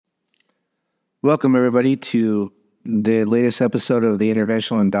Welcome, everybody, to the latest episode of the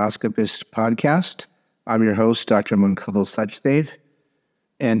Interventional Endoscopist podcast. I'm your host, Dr. Munkavel Sachdev,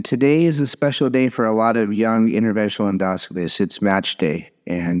 and today is a special day for a lot of young interventional endoscopists. It's match day,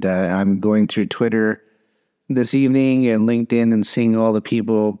 and I'm going through Twitter this evening and LinkedIn and seeing all the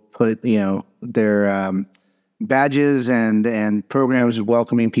people put, their badges and programs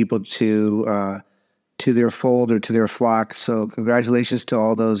welcoming people to their fold or to their flock. So congratulations to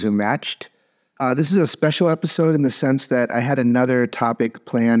all those who matched. This is a special episode in the sense that I had another topic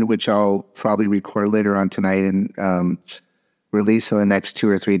planned, which I'll probably record later on tonight and release in the next 2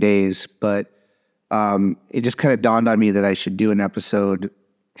 or 3 days. But it just kind of dawned on me that I should do an episode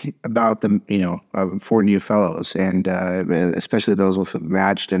about the, for new fellows, and especially those who have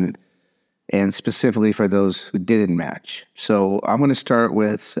matched, and specifically for those who didn't match. So I'm going to start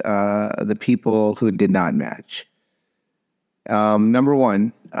with the people who did not match. Number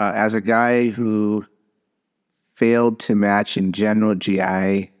one, as a guy who failed to match in general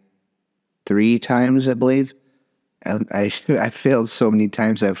GI 3 times, I believe. I failed so many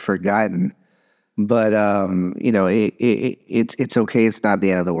times I've forgotten. But it's okay. It's not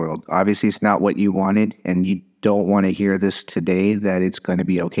the end of the world. Obviously, it's not what you wanted, and you don't want to hear this today that it's going to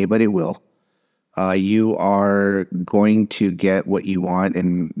be okay, but it will. You are going to get what you want,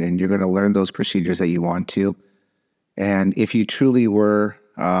 and you're going to learn those procedures that you want to. And if you truly were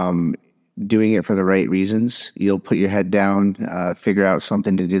doing it for the right reasons, you'll put your head down, figure out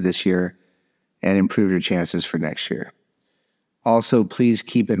something to do this year, and improve your chances for next year. Also, please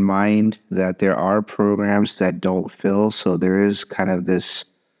keep in mind that there are programs that don't fill, so there is kind of this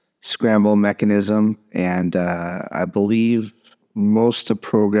scramble mechanism, and I believe most of the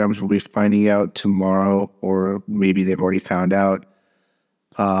programs will be finding out tomorrow, or maybe they've already found out,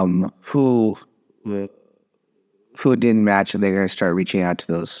 who didn't match, and they're going to start reaching out to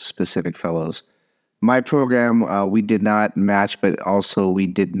those specific fellows. My program, we did not match, but also we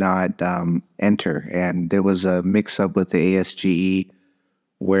did not enter. And there was a mix-up with the ASGE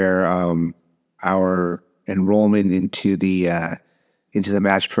where our enrollment into the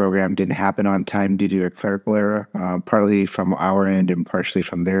match program didn't happen on time due to a clerical error, partly from our end and partially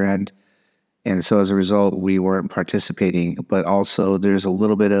from their end. And so as a result, we weren't participating. But also there's a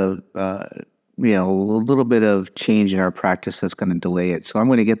little bit of change in our practice that's going to delay it. So I'm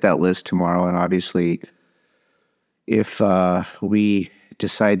going to get that list tomorrow. And obviously, if we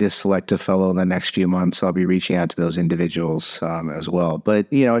decide to select a fellow in the next few months, I'll be reaching out to those individuals as well. But,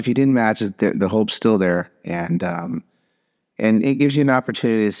 if you didn't match it, the hope's still there. And it gives you an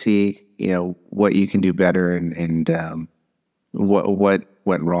opportunity to see, what you can do better and what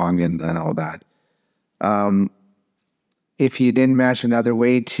went wrong and all that. If you didn't match, another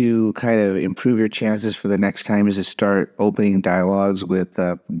way to kind of improve your chances for the next time is to start opening dialogues with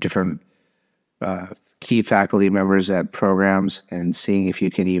different key faculty members at programs and seeing if you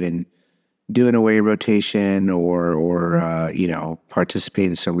can even do an away rotation or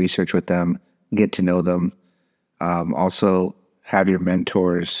participate in some research with them, get to know them. Also, have your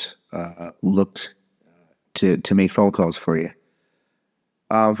mentors looked to make phone calls for you.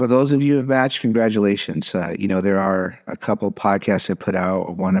 For those of you who have matched, congratulations. There are a couple podcasts I put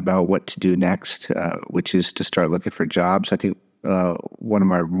out, one about what to do next, which is to start looking for jobs. I think one of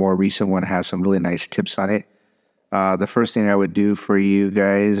my more recent one has some really nice tips on it. The first thing I would do for you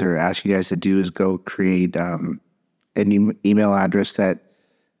guys or ask you guys to do is go create an email address that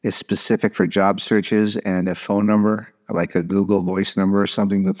is specific for job searches and a phone number, like a Google Voice number or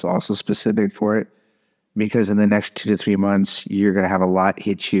something that's also specific for it. Because in the next 2 to 3 months, you're going to have a lot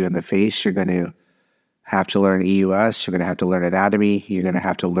hit you in the face. You're going to have to learn EUS. You're going to have to learn anatomy. You're going to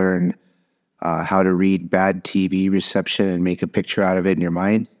have to learn how to read bad TV reception and make a picture out of it in your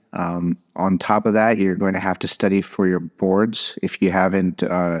mind. On top of that, you're going to have to study for your boards if you haven't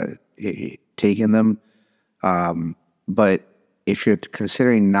taken them. But if you're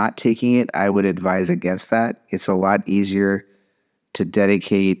considering not taking it, I would advise against that. It's a lot easier to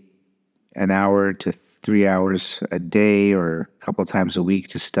dedicate an hour to 3 hours a day or a couple of times a week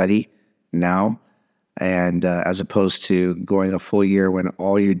to study now, and as opposed to going a full year when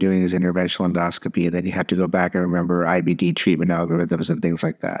all you're doing is interventional endoscopy, and then you have to go back and remember IBD treatment algorithms and things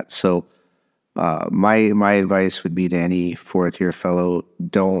like that. So my advice would be to any fourth-year fellow,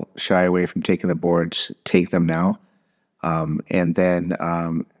 don't shy away from taking the boards. Take them now. And then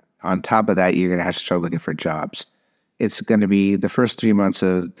on top of that, you're going to have to start looking for jobs. It's going to be the first 3 months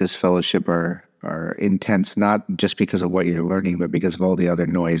of this fellowship are intense, not just because of what you're learning, but because of all the other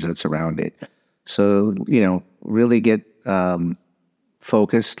noise that's around it. So, really get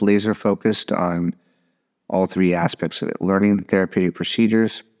laser focused on all 3 aspects of it. Learning the therapeutic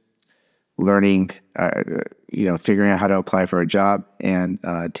procedures, learning, figuring out how to apply for a job, and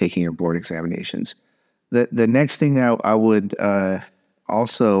taking your board examinations. The next thing I would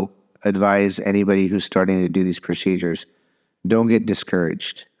also advise anybody who's starting to do these procedures, don't get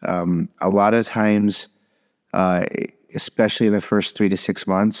discouraged. A lot of times, especially in the first 3 to 6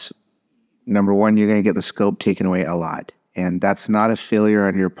 months, number one, you're going to get the scope taken away a lot. And that's not a failure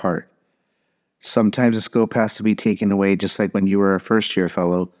on your part. Sometimes the scope has to be taken away, just like when you were a first-year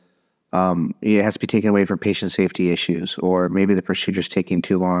fellow. It has to be taken away for patient safety issues, or maybe the procedure's taking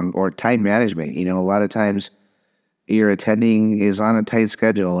too long, or time management. A lot of times your attending is on a tight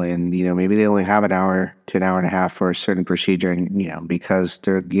schedule, and maybe they only have an hour to an hour and a half for a certain procedure, and because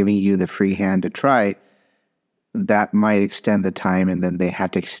they're giving you the free hand to try, that might extend the time, and then they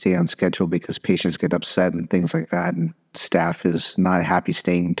have to stay on schedule because patients get upset and things like that, and staff is not happy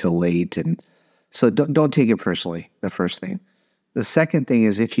staying until late, and so don't take it personally. The first thing. The second thing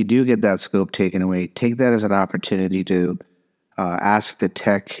is, if you do get that scope taken away, take that as an opportunity to ask the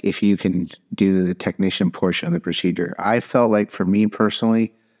tech if you can do the technician portion of the procedure. I felt like, for me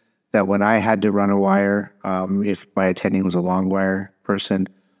personally, that when I had to run a wire, if my attending was a long wire person,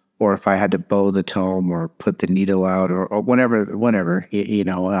 or if I had to bow the tome or put the needle out, or whatever,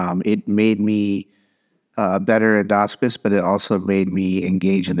 it made me a better endoscopist, but it also made me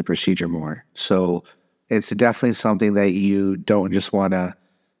engage in the procedure more. So it's definitely something that you don't just want to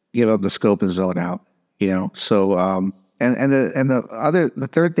give up the scope and zone out, So the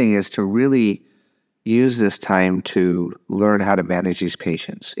third thing is to really use this time to learn how to manage these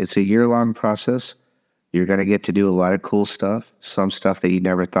patients. It's a year-long process. You're going to get to do a lot of cool stuff, some stuff that you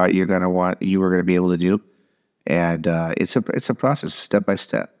never thought you were going to be able to do, and it's a process, step by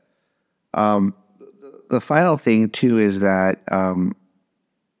step. The final thing too is that a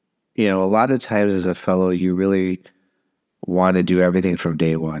lot of times as a fellow, you really want to do everything from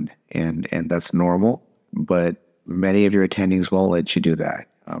day one, and that's normal. But many of your attendings won't let you do that.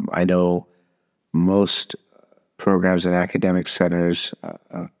 I know most programs in academic centers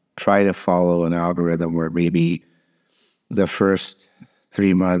try to follow an algorithm where maybe the first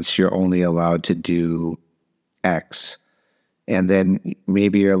 3 months you're only allowed to do X, and then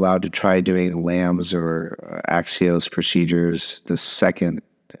maybe you're allowed to try doing LAMS or Axios procedures the second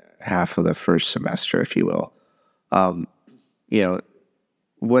half of the first semester, if you will.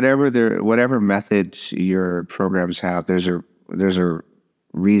 Whatever methods your programs have, there's a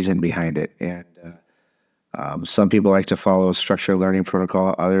reason behind it, and some people like to follow a structured learning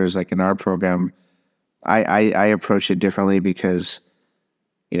protocol. Others, like in our program, I approach it differently because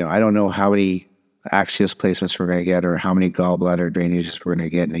I don't know how many Axios placements we're going to get or how many gallbladder drainages we're going to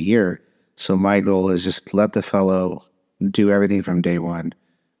get in a year. So my goal is just let the fellow do everything from day one,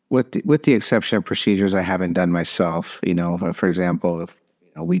 with the exception of procedures I haven't done myself. For example, if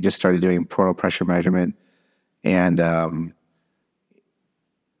we just started doing portal pressure measurement, and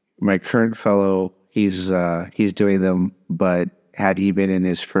my current fellow, he's doing them, but had he been in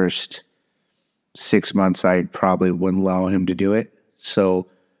his first 6 months, I probably wouldn't allow him to do it. So,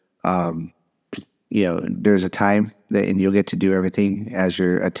 there's a time and you'll get to do everything as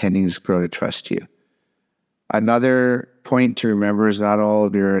your attendings grow to trust you. Another point to remember is not all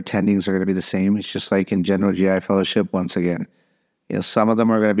of your attendings are going to be the same. It's just like in general GI fellowship. Once again, some of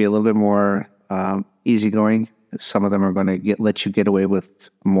them are going to be a little bit more easygoing. Some of them are going to let you get away with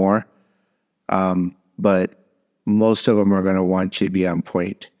more. But most of them are going to want you to be on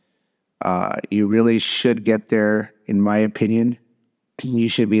point. You really should get there, in my opinion. You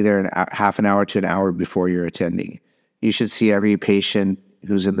should be there in half an hour to an hour before you're attending. You should see every patient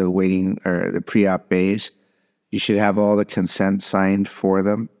who's in the waiting or the pre-op bays. You should have all the consent signed for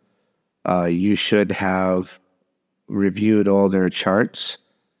them. You should have reviewed all their charts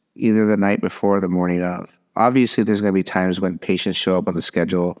either the night before or the morning of. Obviously, there's going to be times when patients show up on the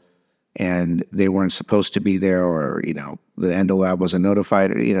schedule and they weren't supposed to be there, or, the endo lab wasn't notified,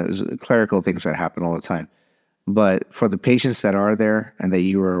 there's clerical things that happen all the time. But for the patients that are there and that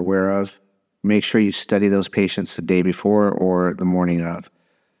you are aware of, make sure you study those patients the day before or the morning of.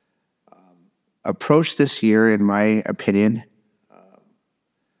 Approach this year, in my opinion,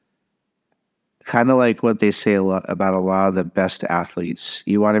 kind of like what they say about a lot of the best athletes.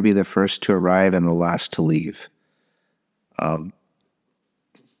 You want to be the first to arrive and the last to leave.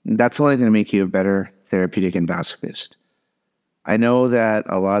 That's only going to make you a better therapeutic endoscopist. I know that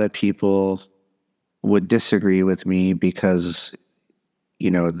a lot of people would disagree with me because,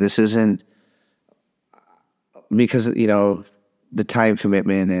 this isn't because, the time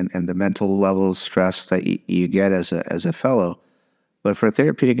commitment and the mental level of stress that you get as a fellow. But for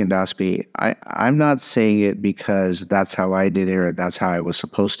therapeutic endoscopy, I'm not saying it because that's how I did it or that's how I was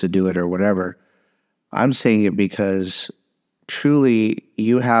supposed to do it or whatever. I'm saying it because truly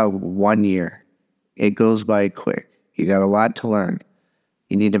you have 1 year. It goes by quick. You got a lot to learn.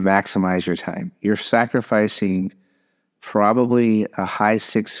 You need to maximize your time. You're sacrificing probably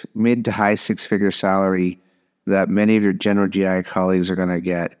mid to high six-figure salary that many of your general GI colleagues are going to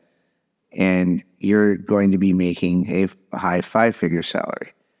get, and you're going to be making a high five-figure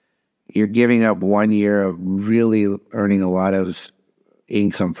salary. You're giving up 1 year of really earning a lot of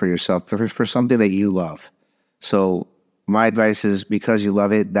income for yourself for something that you love. So my advice is, because you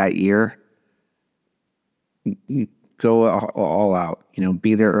love it that year, go all out.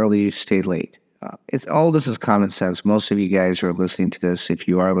 Be there early, stay late. It's all this is common sense. Most of you guys who are listening to this, if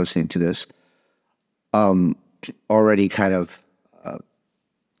you are listening to this, already kind of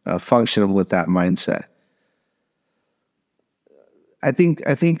function with that mindset. I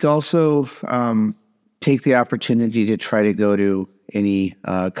think also take the opportunity to try to go to any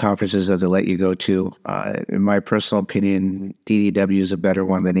conferences that they let you go to. In my personal opinion, DDW is a better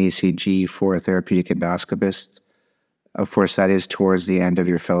one than ACG for a therapeutic endoscopist. Of course, that is towards the end of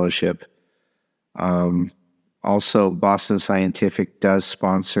your fellowship. Also, Boston Scientific does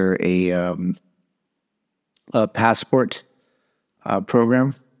sponsor a passport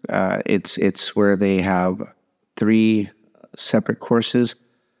program. It's where they have 3 separate courses,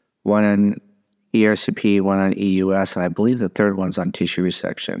 one on ERCP, one on EUS, and I believe the third one's on tissue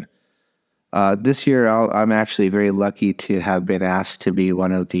resection. This year, I'm actually very lucky to have been asked to be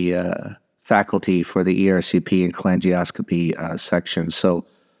one of the faculty for the ERCP and cholangioscopy section. So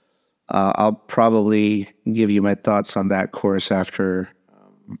I'll probably give you my thoughts on that course after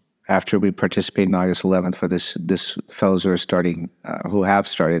we participate on August 11th for this fellows who have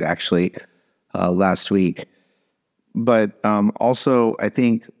started actually last week. But also, I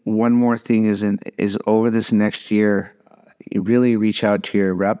think one more thing is over this next year, you really reach out to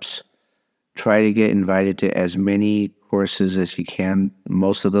your reps. Try to get invited to as many courses as you can.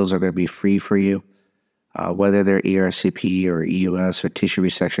 Most of those are going to be free for you, whether they're ERCP or EUS or tissue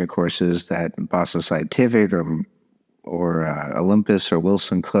resection courses that Boston Scientific or Olympus or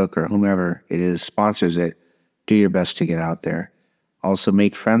Wilson Cook or whomever it is sponsors it. Do your best to get out there. Also,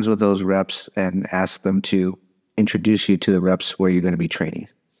 make friends with those reps and ask them to introduce you to the reps where you're going to be training.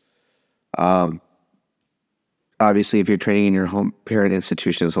 Obviously, if you're training in your home parent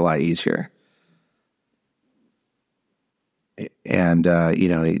institution, it's a lot easier. And,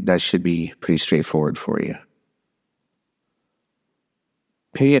 that should be pretty straightforward for you.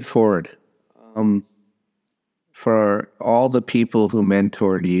 Pay it forward. For all the people who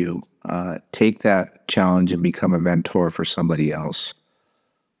mentored you, take that challenge and become a mentor for somebody else.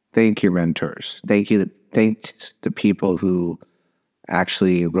 Thank your mentors. Thank the people who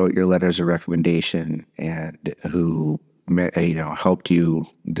actually wrote your letters of recommendation and who helped you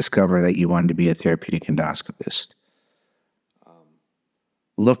discover that you wanted to be a therapeutic endoscopist.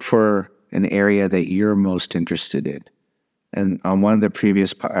 Look for an area that you're most interested in. And on a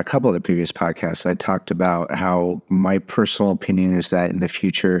couple of the previous podcasts, I talked about how my personal opinion is that in the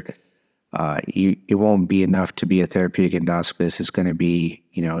future, it won't be enough to be a therapeutic endoscopist. It's going to be,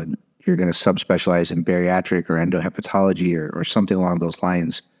 you're going to subspecialize in bariatric or endohepatology or something along those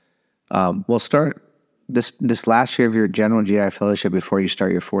lines. We'll start this last year of your general GI fellowship before you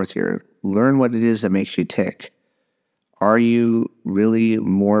start your 4th year. Learn what it is that makes you tick. Are you really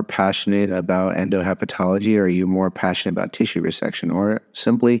more passionate about endohepatology, or are you more passionate about tissue resection? Or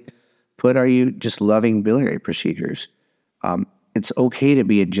simply put, are you just loving biliary procedures? It's okay to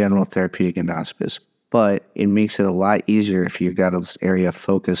be a general therapeutic endoscopist, but it makes it a lot easier if you've got this area of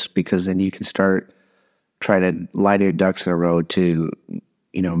focus, because then you can try to line your ducks in a row to,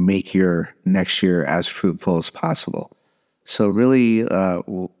 make your next year as fruitful as possible. So really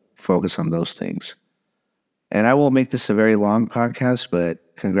focus on those things. And I won't make this a very long podcast, but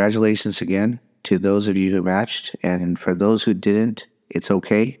congratulations again to those of you who matched. And for those who didn't, it's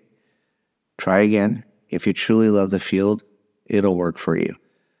okay. Try again. If you truly love the field, it'll work for you.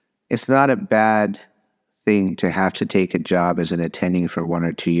 It's not a bad thing to have to take a job as an attending for 1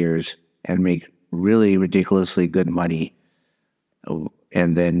 or 2 years and make really ridiculously good money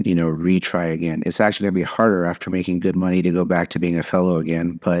and then, retry again. It's actually going to be harder after making good money to go back to being a fellow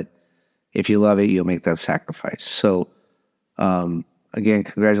again, but if you love it, you'll make that sacrifice. So, again,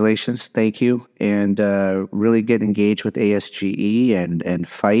 congratulations. Thank you. And really get engaged with ASGE and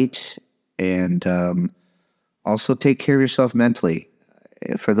fight. And also take care of yourself mentally.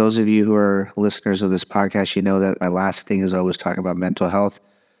 For those of you who are listeners of this podcast, you know that my last thing is always talking about mental health.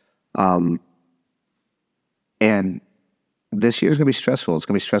 And this year's going to be stressful. It's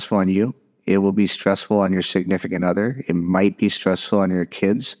going to be stressful on you. It will be stressful on your significant other. It might be stressful on your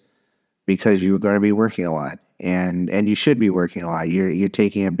kids because you're going to be working a lot, and you should be working a lot. You're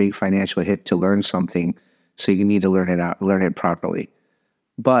taking a big financial hit to learn something, so you need to learn it properly.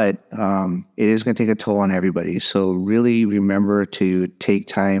 But it is going to take a toll on everybody. So really remember to take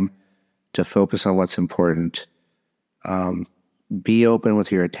time to focus on what's important. Be open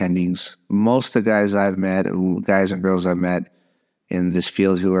with your attendings. Most of the guys I've met, guys and girls I've met in this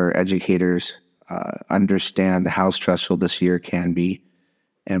field who are educators, understand how stressful this year can be.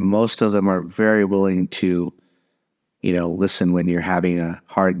 And most of them are very willing to, listen when you're having a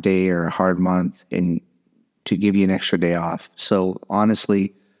hard day or a hard month and to give you an extra day off. So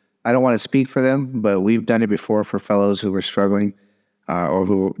honestly, I don't want to speak for them, but we've done it before for fellows who were struggling or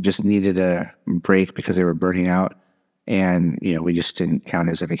who just needed a break because they were burning out. And, we just didn't count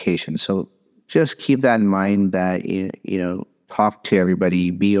as a vacation. So just keep that in mind that, talk to everybody,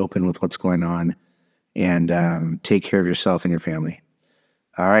 be open with what's going on, and take care of yourself and your family.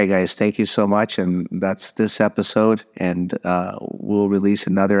 All right, guys, thank you so much. And that's this episode. And we'll release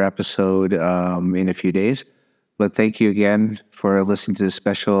another episode in a few days. But thank you again for listening to this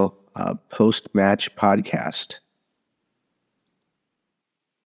special post-match podcast.